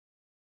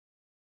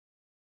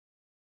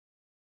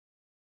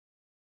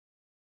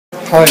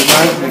Hi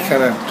man,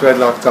 McKenna,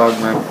 dreadlock dog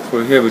man.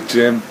 We're here with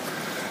Jim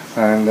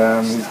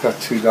and he's got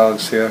two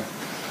dogs here.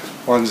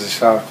 One's a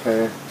sharp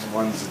hair and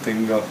one's a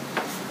dingo.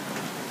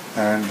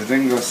 And the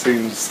dingo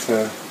seems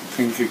to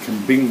think it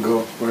can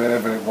bingo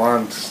wherever it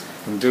wants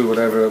and do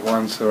whatever it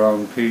wants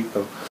around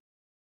people.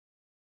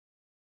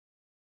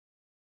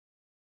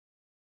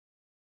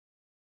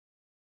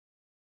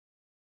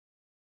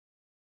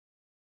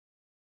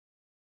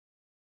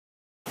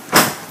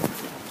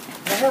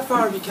 How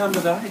far have you come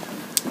today?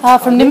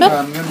 From Nimba?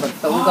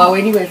 But we'll go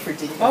anywhere for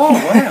dinner. Oh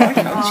wow,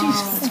 okay.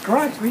 Jeez, that's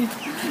great.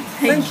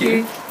 Thank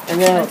you.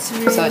 And now,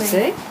 so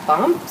see,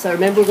 bump. So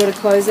remember, we've got to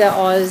close our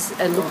eyes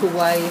and look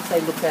away if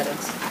they look at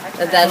us.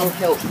 And that'll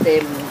help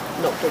them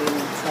not get in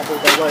trouble.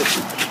 They won't.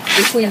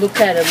 If we look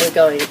at them, we're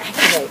going,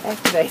 activate,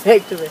 activate,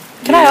 activate.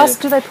 Can I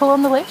ask, do they pull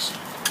on the leash?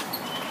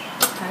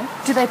 Okay.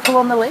 Do they pull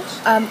on the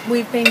leash?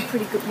 We've been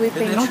pretty good. We've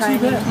been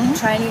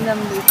training them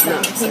with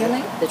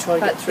healing. They're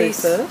trying to get through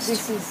first.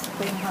 This has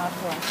been hard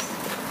for us.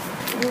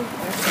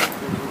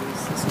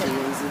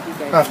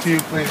 After you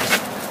please.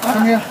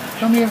 Come here,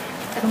 come here,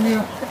 come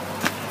here.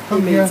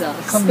 Come here,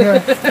 come here. I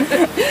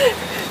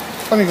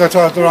think I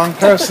taught the wrong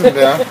person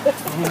there.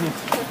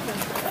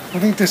 I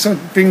think this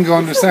dingo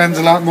understands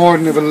a lot more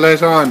than it will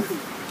let on.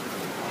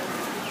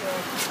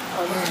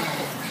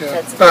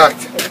 Okay.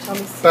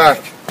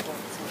 Back.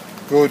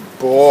 Good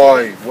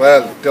boy.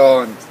 Well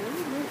done.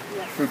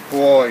 Good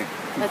boy.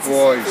 Good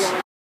boys.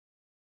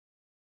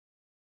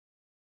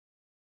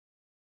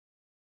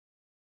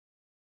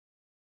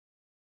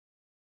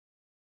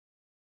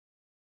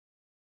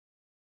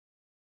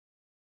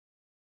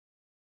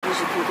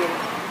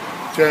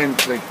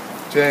 Gently,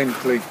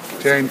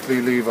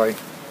 Levi.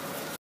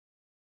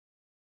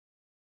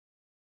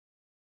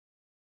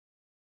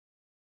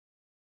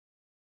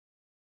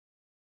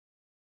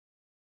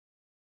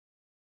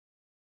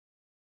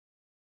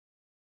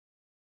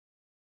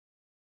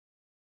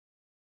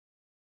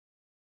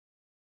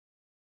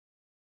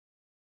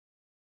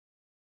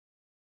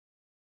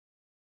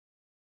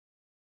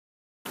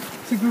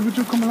 Sigrid, would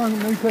you come along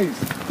with me, please?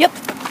 Yep.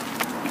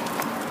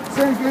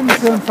 In the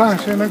same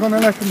fashion, I'm going to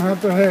let them have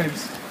their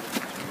heads.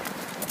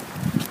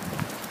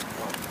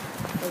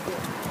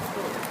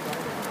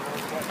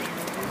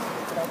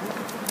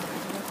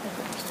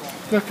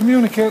 They're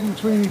communicating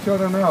between each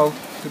other now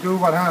to do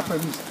what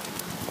happens.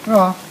 You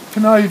know,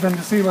 conniving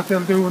to see what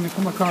they'll do when they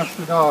come across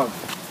the dog.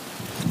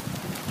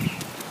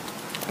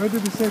 Where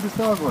did they say this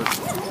dog was?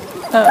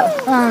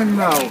 And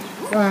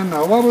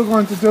now, what we're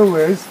going to do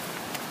is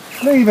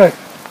leave it.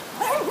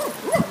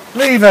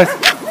 Leave it.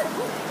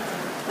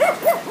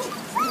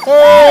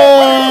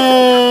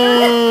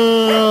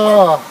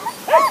 Oh!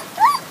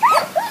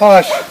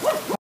 Hush.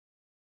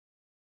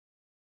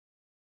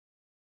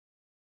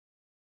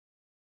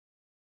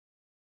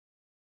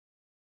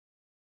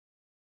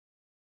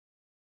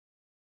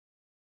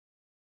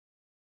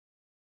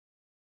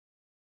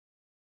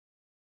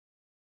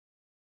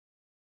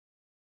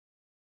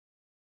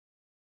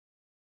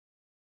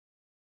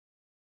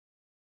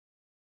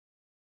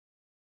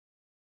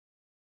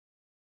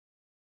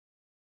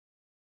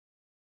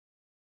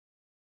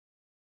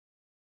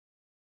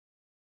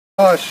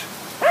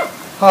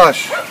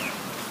 Hush.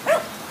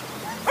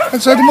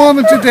 And so the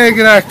moment that they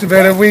get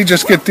activated, we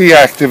just get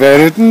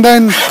deactivated, and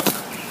then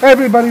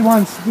everybody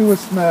wants to do a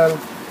smell.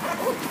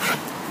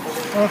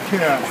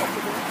 Okay.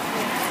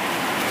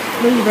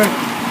 Leave it.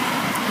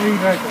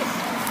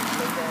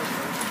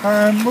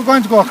 We're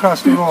going to go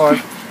across the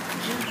road.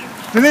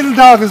 The little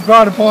dog has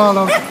brought a ball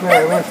out to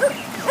play with.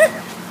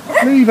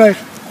 Leave it.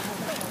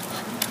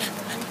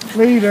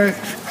 Leave it.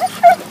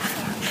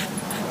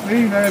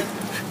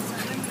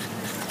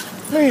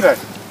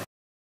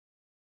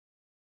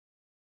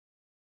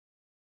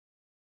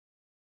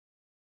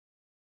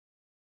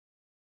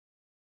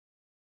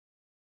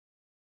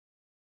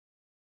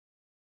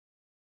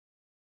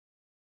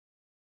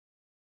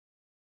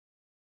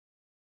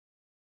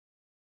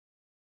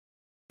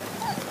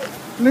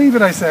 Leave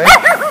it, I say.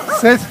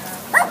 Sit.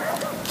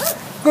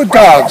 Good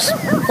dogs.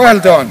 Well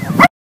done.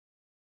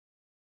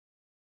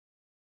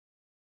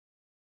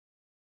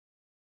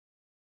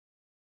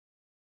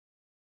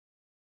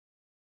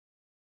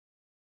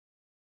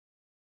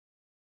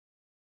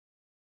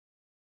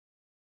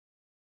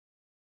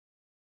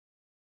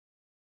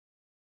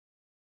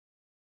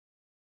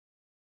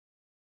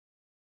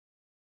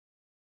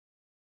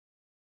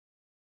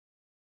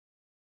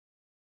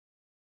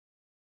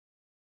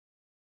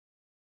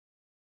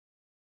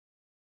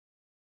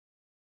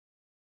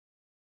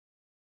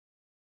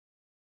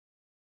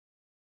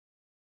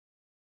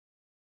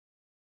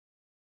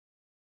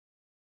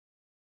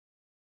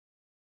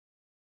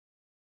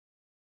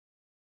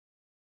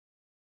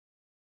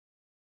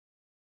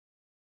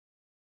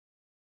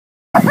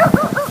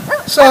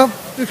 So,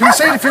 you can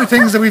see a few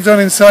things that we've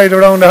done inside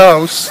around the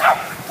house.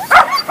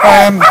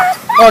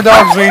 Our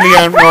dogs really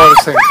aren't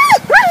noticing.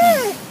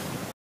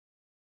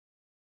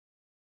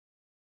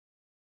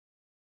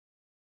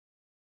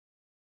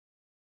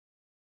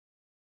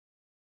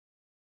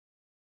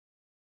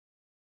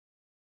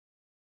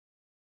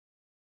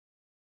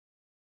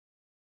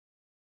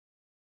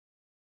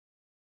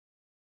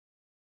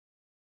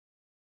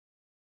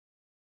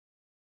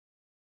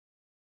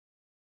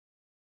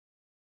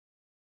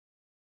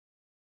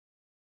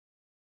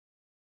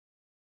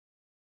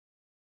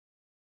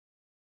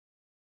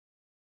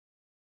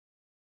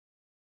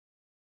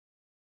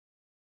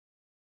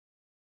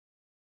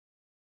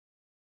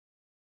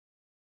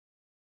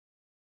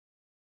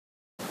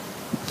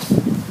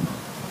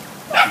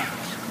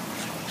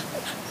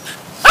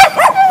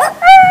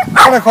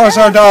 And of course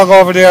our dog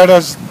over there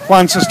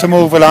wants us to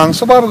move along,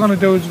 so what we're going to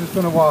do is we're just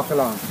going to walk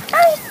along.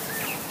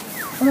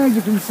 And as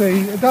you can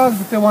see, a dog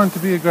that they want to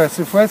be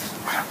aggressive with,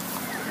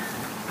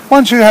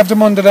 once you have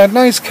them under that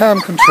nice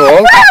calm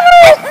control,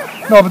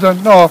 no,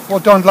 I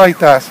don't like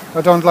that.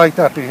 I don't like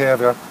that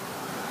behaviour.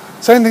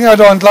 Same thing I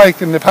don't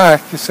like in the park,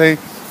 you see,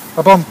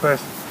 I bump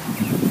it.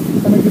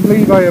 And I give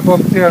Levi a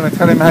bump there and I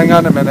tell him hang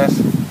on a minute.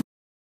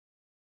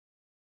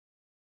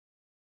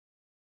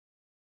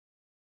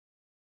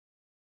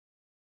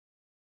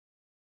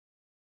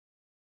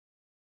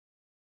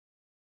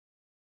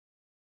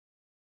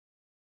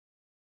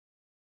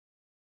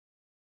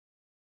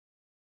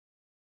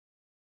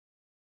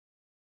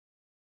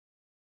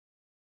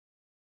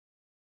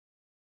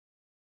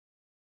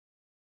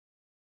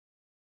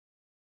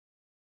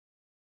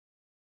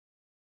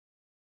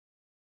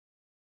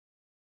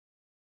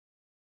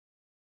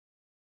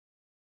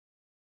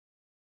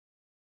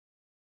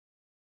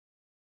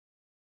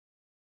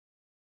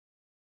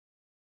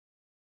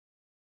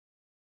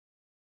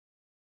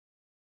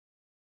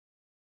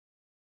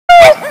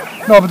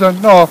 No,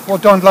 I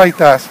don't like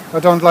that.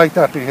 I don't like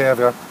that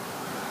behaviour.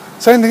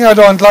 Same thing I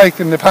don't like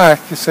in the park,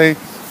 you see,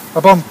 I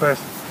bump it.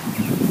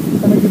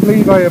 And I give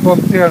Levi a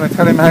bump there and I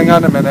tell him hang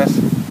on a minute.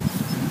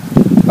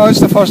 Now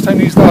it's the first time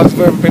these dogs have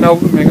ever been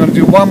out with me. I'm going to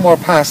do one more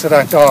pass at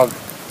that dog.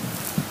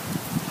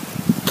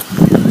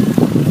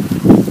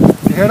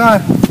 You hear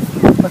that?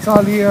 That's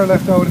all the air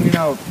left out of me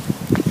now.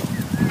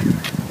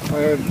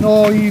 I had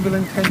no evil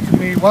intent in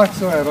me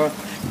whatsoever.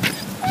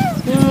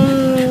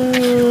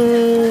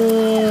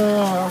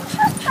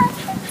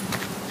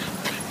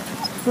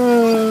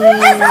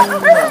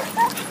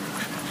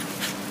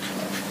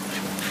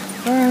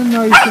 And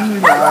nice and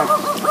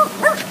relaxed.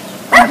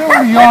 I'm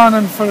doing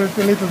yawning for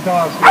the little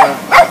dog there.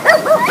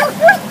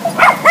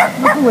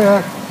 Look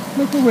away,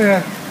 look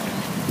away,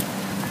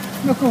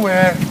 look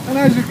away. And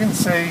as you can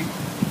see,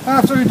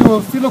 after you do,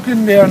 if you look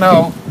in there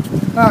now,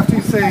 after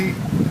you see,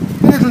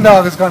 the little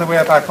dog has gone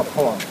away back up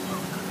home.